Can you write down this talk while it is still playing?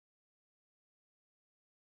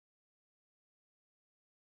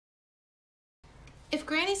If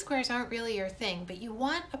granny squares aren't really your thing, but you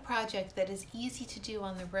want a project that is easy to do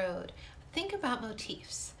on the road, think about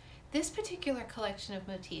Motifs. This particular collection of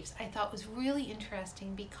motifs I thought was really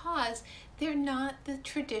interesting because they're not the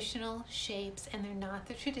traditional shapes and they're not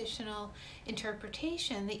the traditional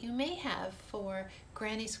interpretation that you may have for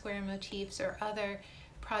granny square motifs or other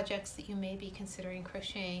projects that you may be considering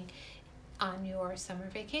crocheting on your summer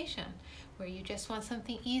vacation, where you just want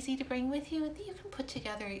something easy to bring with you and that you can put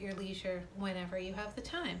together at your leisure whenever you have the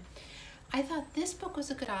time. I thought this book was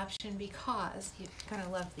a good option because you're gonna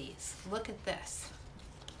love these. Look at this.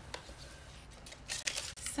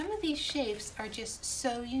 Some of these shapes are just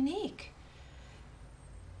so unique.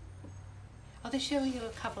 I'll just show you a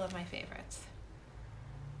couple of my favorites.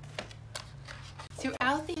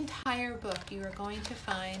 Throughout the entire book, you are going to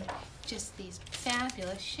find just these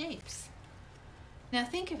fabulous shapes. Now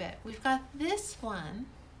think of it, we've got this one,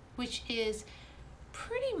 which is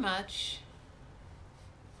pretty much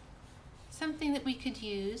something that we could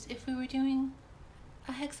use if we were doing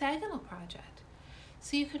a hexagonal project.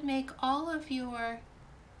 So you could make all of your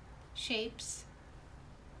shapes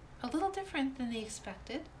a little different than they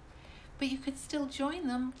expected, but you could still join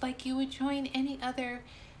them like you would join any other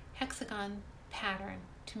hexagon pattern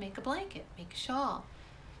to make a blanket, make a shawl.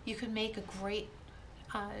 You could make a great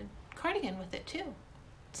cardigan with it too.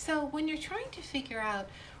 So when you're trying to figure out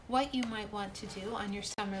what you might want to do on your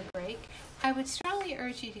summer break, I would strongly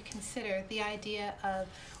urge you to consider the idea of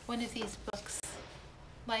one of these books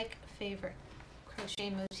like Favorite Crochet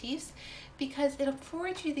Motifs, because it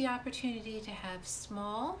affords you the opportunity to have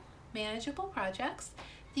small, manageable projects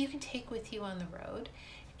that you can take with you on the road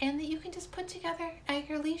and that you can just put together at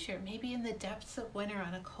your leisure, maybe in the depths of winter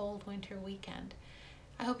on a cold winter weekend.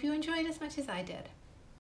 I hope you enjoyed as much as I did.